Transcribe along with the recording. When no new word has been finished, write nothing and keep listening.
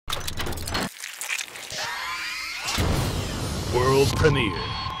world premiere.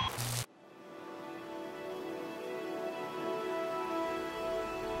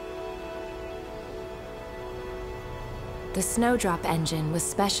 The Snowdrop engine was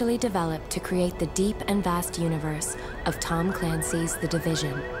specially developed to create the deep and vast universe of Tom Clancy's The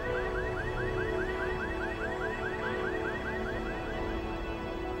Division.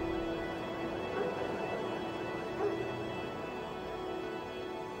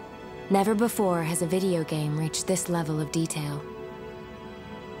 Never before has a video game reached this level of detail.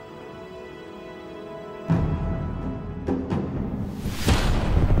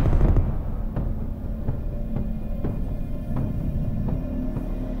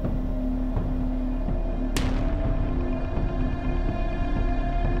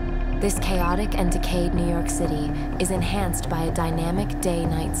 This chaotic and decayed New York City is enhanced by a dynamic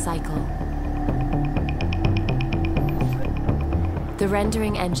day-night cycle. The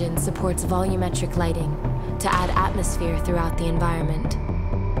rendering engine supports volumetric lighting to add atmosphere throughout the environment.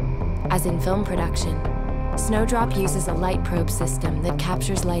 As in film production, Snowdrop uses a light probe system that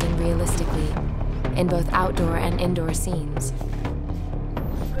captures lighting realistically in both outdoor and indoor scenes.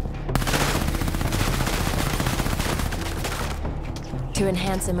 To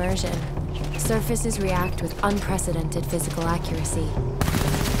enhance immersion, surfaces react with unprecedented physical accuracy.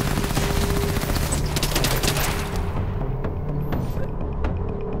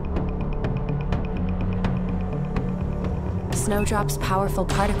 Snowdrop's powerful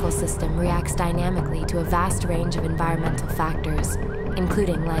particle system reacts dynamically to a vast range of environmental factors,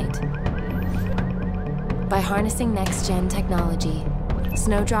 including light. By harnessing next-gen technology,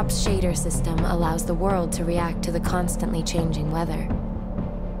 Snowdrop's shader system allows the world to react to the constantly changing weather.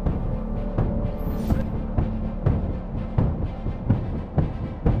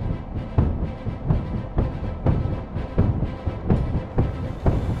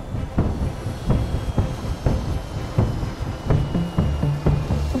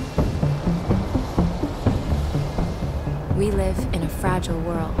 We live in a fragile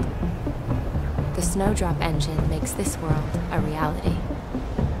world. The Snowdrop engine makes this world a reality.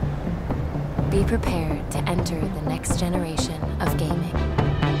 Be prepared to enter the next generation of gaming.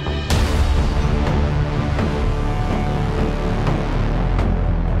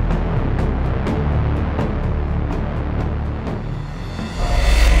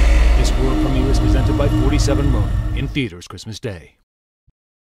 This world premiere is presented by 47 Ronin in theaters Christmas Day.